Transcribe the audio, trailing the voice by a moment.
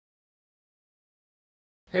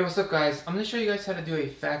Hey, what's up guys? I'm going to show you guys how to do a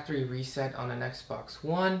factory reset on an Xbox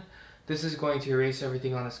One. This is going to erase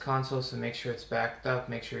everything on this console, so make sure it's backed up,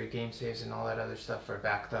 make sure your game saves and all that other stuff are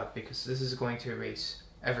backed up, because this is going to erase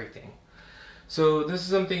everything. So this is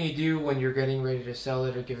something you do when you're getting ready to sell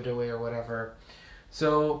it or give it away or whatever.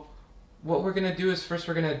 So what we're going to do is first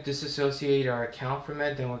we're going to disassociate our account from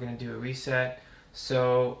it, then we're going to do a reset.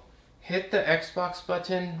 So hit the Xbox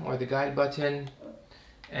button or the guide button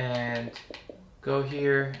and go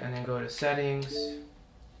here and then go to settings.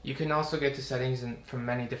 You can also get to settings from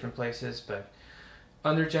many different places, but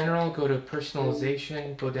under general, go to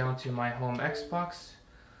personalization, go down to my home Xbox,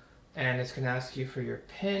 and it's going to ask you for your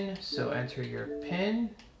PIN, so enter your PIN.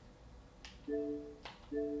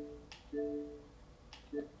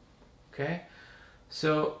 Okay,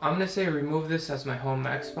 so I'm going to say remove this as my home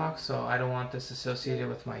Xbox, so I don't want this associated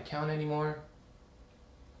with my account anymore.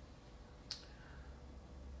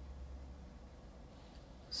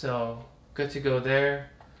 So good to go there.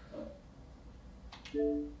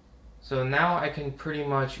 So now I can pretty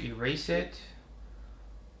much erase it.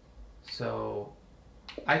 So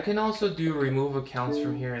I can also do remove accounts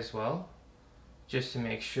from here as well, just to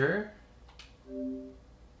make sure.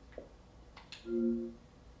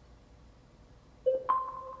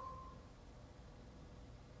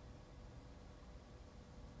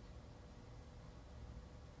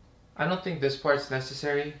 I don't think this part's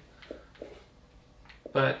necessary,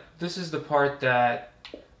 but this is the part that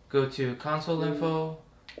go to console info,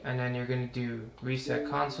 and then you're going to do reset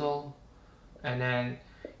console, and then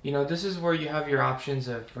this is where you have your options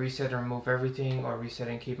of reset and remove everything, or reset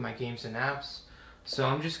and keep my games and apps. So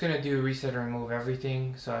I'm just going to do reset and remove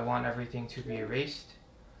everything, so I want everything to be erased.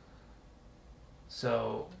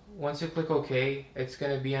 So once you click OK, it's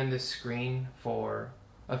going to be on this screen for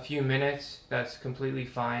a few minutes. That's completely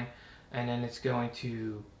fine, and then it's going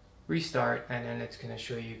to restart, and then it's going to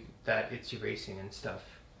show you that it's erasing and stuff.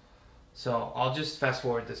 So I'll just fast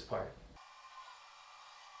forward this part.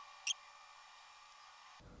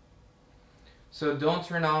 So don't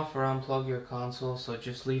turn off or unplug your console, so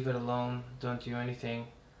just leave it alone, don't do anything.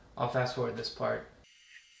 I'll fast forward this part.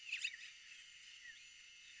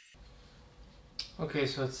 Okay,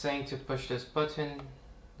 so it's saying to push this button,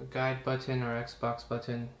 the guide button or Xbox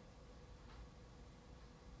button.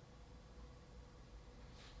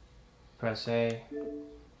 Press A.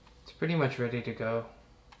 It's pretty much ready to go.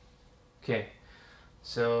 Okay,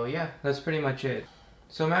 so yeah, that's pretty much it.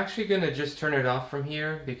 So I'm actually going to just turn it off from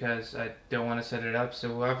here because I don't want to set it up, so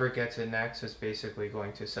whoever gets it next is basically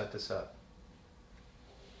going to set this up.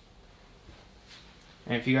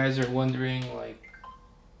 And if you guys are wondering,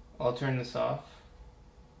 I'll turn this off.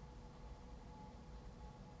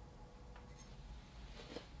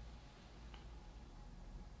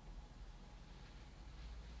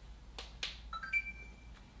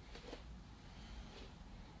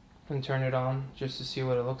 And turn it on just to see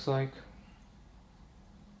what it looks like.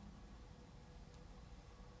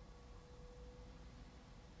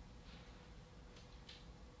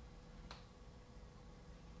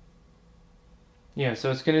 Yeah,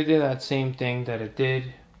 so it's going to do that same thing that it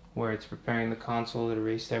did, where it's preparing the console, it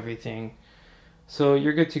erased everything. So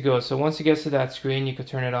you're good to go. So once it gets to that screen, you can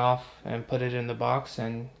turn it off and put it in the box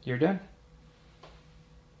and you're done.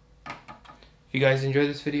 If you guys enjoyed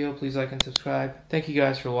this video, please like and subscribe. Thank you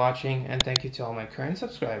guys for watching, and thank you to all my current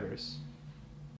subscribers.